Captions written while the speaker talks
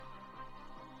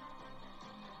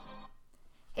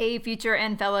Hey, future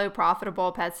and fellow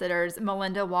profitable pet sitters,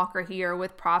 Melinda Walker here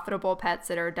with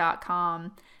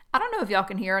ProfitablePetSitter.com. I don't know if y'all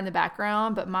can hear in the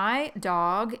background, but my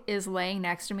dog is laying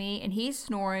next to me and he's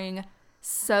snoring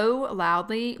so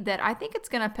loudly that I think it's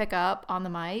going to pick up on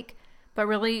the mic. But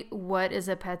really, what is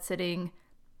a pet sitting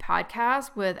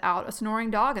podcast without a snoring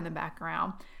dog in the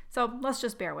background? So let's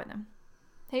just bear with him.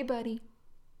 Hey, buddy.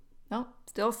 Nope,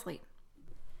 still asleep.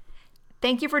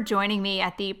 Thank you for joining me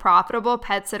at the Profitable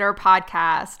Pet Sitter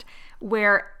podcast,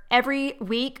 where every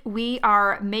week we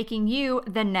are making you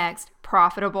the next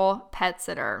profitable pet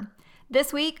sitter.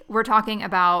 This week, we're talking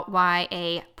about why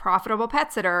a profitable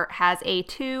pet sitter has a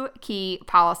 2-key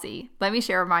policy. Let me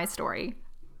share my story.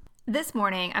 This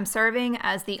morning, I'm serving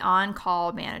as the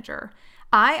on-call manager.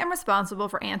 I am responsible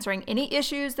for answering any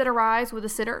issues that arise with a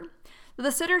sitter.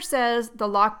 The sitter says the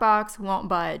lockbox won't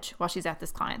budge while she's at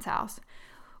this client's house.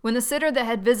 When the sitter that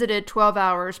had visited 12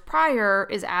 hours prior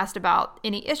is asked about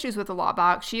any issues with the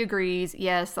lockbox, she agrees,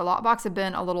 yes, the lockbox had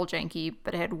been a little janky,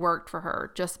 but it had worked for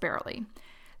her just barely.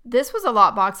 This was a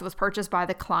lockbox that was purchased by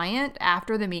the client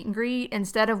after the meet and greet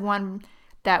instead of one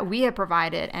that we had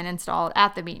provided and installed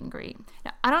at the meet and greet.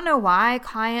 Now, I don't know why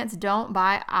clients don't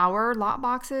buy our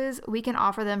lockboxes. We can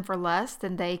offer them for less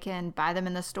than they can buy them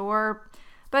in the store,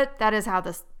 but that is how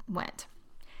this went.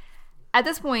 At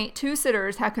this point, 2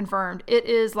 sitters have confirmed it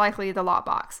is likely the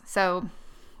lockbox, so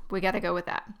we got to go with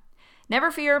that. Never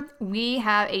fear, we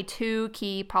have a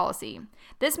 2-key policy.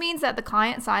 This means that the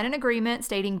client signed an agreement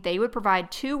stating they would provide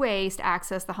 2 ways to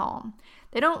access the home.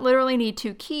 They don't literally need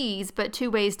 2 keys, but 2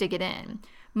 ways to get in.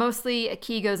 Mostly, a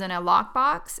key goes in a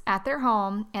lockbox at their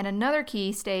home, and another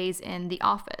key stays in the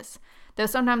office, though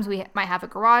sometimes we might have a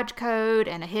garage code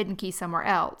and a hidden key somewhere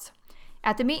else.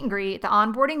 At the meet and greet, the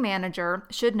onboarding manager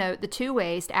should note the 2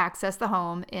 ways to access the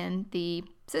home in the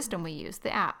system we use,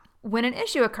 the app. When an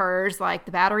issue occurs, like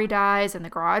the battery dies in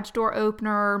the garage door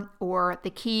opener, or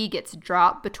the key gets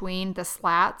dropped between the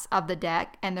slats of the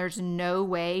deck and there's no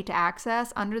way to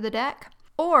access under the deck,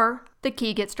 or the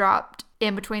key gets dropped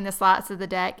in between the slats of the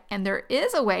deck and there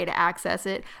is a way to access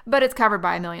it, but it's covered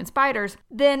by a million spiders,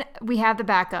 then we have the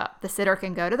backup. The sitter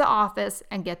can go to the office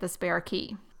and get the spare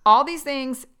key. All these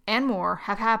things and more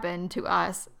have happened to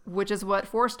us, which is what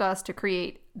forced us to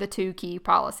create the 2-key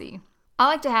policy. I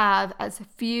like to have as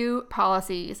few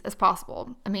policies as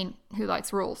possible. I mean, who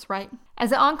likes rules, right?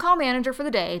 As the on-call manager for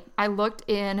the day, I looked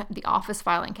in the office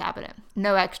filing cabinet.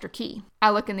 No extra key.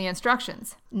 I look in the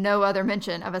instructions. No other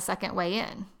mention of a second way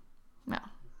in. No.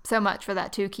 So much for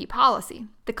that 2-key policy.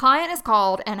 The client is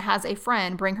called and has a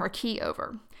friend bring her key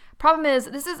over. Problem is,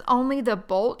 this is only the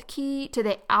bolt key to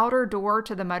the outer door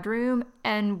to the mudroom,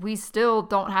 and we still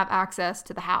don't have access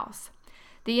to the house.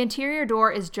 The interior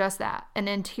door is just that, an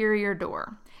interior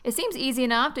door. It seems easy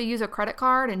enough to use a credit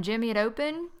card and jimmy it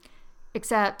open,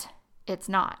 except it's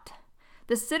not.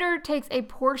 The sitter takes a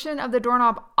portion of the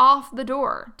doorknob off the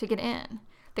door to get in.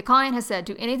 The client has said,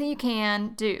 do anything you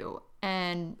can do,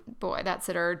 and boy, that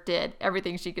sitter did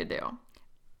everything she could do.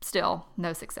 Still,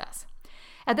 no success.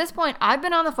 At this point, I've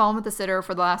been on the phone with the sitter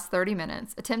for the last 30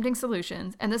 minutes, attempting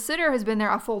solutions, and the sitter has been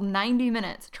there a full 90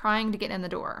 minutes trying to get in the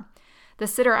door. The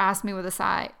sitter asked me with a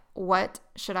sigh, what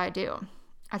should I do?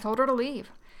 I told her to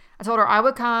leave. I told her I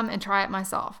would come and try it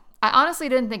myself. I honestly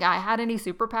didn't think I had any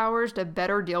superpowers to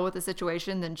better deal with the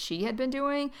situation than she had been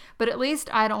doing, but at least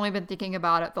I had only been thinking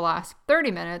about it the last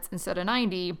 30 minutes instead of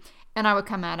 90, and I would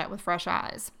come at it with fresh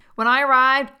eyes. When I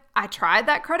arrived, I tried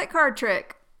that credit card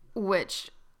trick, which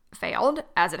failed,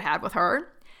 as it had with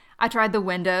her. I tried the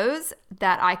windows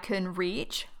that I couldn't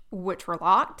reach, which were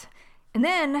locked. And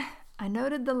then I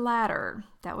noted the ladder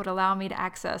that would allow me to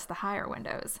access the higher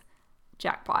windows.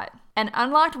 Jackpot. An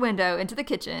unlocked window into the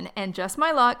kitchen, and just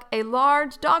my luck, a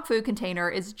large dog food container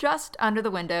is just under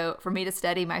the window for me to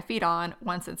steady my feet on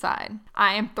once inside.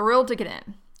 I am thrilled to get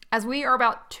in. As we are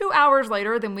about 2 hours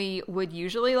later than we would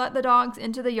usually let the dogs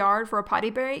into the yard for a potty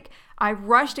break, I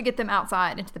rush to get them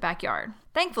outside into the backyard.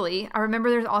 Thankfully, I remember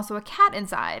there's also a cat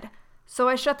inside, so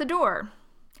I shut the door,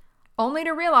 only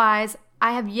to realize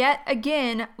I have yet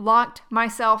again locked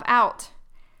myself out.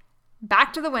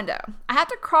 Back to the window. I have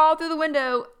to crawl through the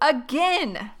window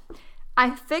again.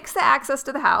 I fix the access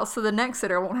to the house so the next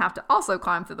sitter won't have to also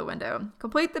climb through the window,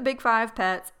 complete the Big 5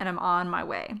 pets, and I'm on my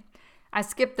way. I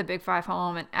skip the Big 5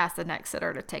 home and ask the next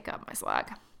sitter to take up my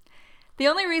slack. The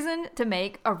only reason to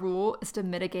make a rule is to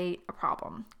mitigate a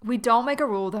problem. We don't make a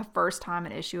rule the first time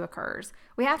an issue occurs.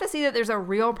 We have to see that there's a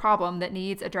real problem that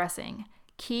needs addressing.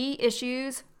 Key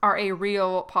issues are a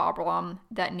real problem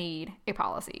that need a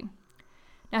policy.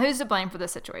 Now, who's to blame for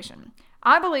this situation?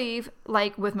 I believe,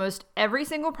 like with most every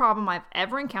single problem I've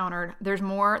ever encountered, there's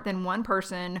more than one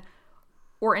person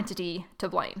or entity to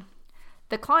blame.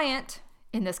 The client,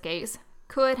 in this case,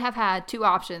 could have had two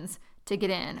options to get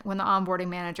in when the onboarding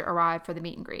manager arrived for the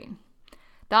meet and greet.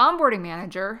 The onboarding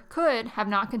manager could have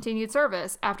not continued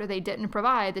service after they didn't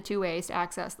provide the 2 ways to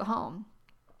access the home.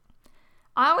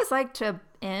 I always like to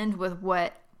end with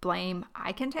what blame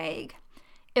I can take.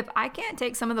 If I can't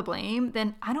take some of the blame,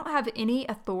 then I don't have any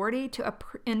authority to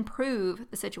improve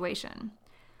the situation.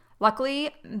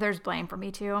 Luckily, there's blame for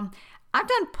me too. I've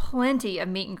done plenty of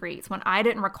meet and greets when I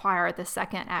didn't require the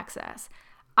second access.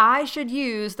 I should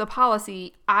use the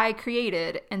policy I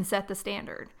created and set the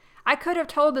standard. I could have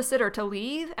told the sitter to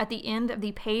leave at the end of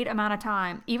the paid amount of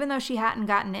time, even though she hadn't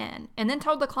gotten in, and then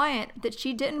told the client that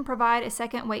she didn't provide a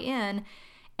second way in,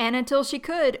 and until she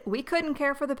could, we couldn't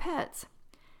care for the pets.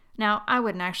 Now, I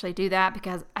wouldn't actually do that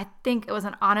because I think it was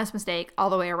an honest mistake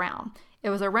all the way around. It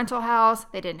was a rental house.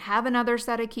 They didn't have another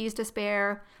set of keys to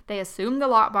spare. They assumed the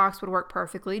lockbox would work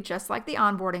perfectly, just like the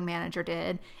onboarding manager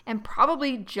did, and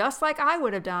probably just like I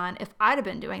would have done if I'd have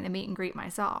been doing the meet and greet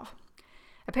myself.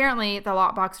 Apparently, the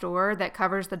lockbox door that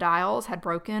covers the dials had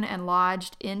broken and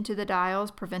lodged into the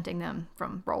dials, preventing them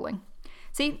from rolling.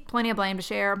 See, plenty of blame to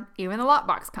share. Even the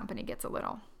lockbox company gets a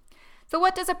little. So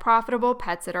what does a profitable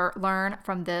pet sitter learn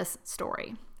from this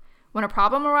story? When a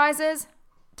problem arises,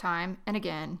 time and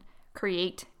again,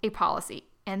 create a policy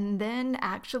and then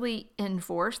actually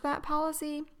enforce that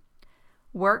policy.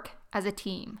 Work as a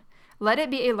team. Let it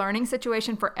be a learning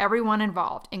situation for everyone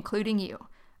involved, including you.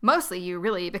 Mostly you,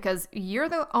 really, because you're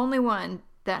the only one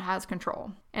that has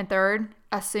control. And third,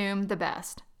 assume the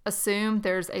best. Assume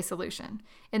there's a solution.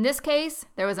 In this case,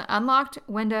 there was an unlocked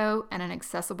window and an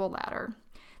accessible ladder.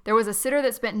 There was a sitter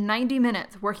that spent 90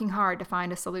 minutes working hard to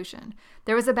find a solution.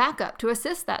 There was a backup to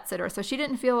assist that sitter so she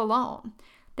didn't feel alone.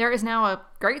 There is now a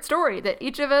great story that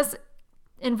each of us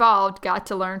involved got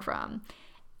to learn from.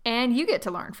 And you get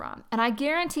to learn from. And I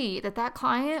guarantee that that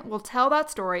client will tell that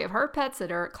story of her pet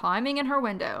sitter climbing in her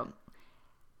window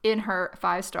in her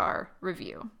 5-star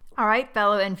review. All right,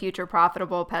 fellow and future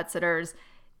profitable pet sitters,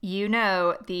 you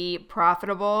know the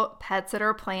profitable pet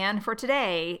sitter plan for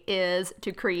today is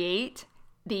to create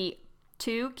the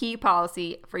 2 key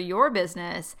policy for your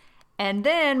business and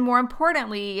then, more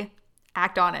importantly,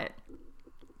 act on it.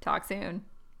 Talk soon.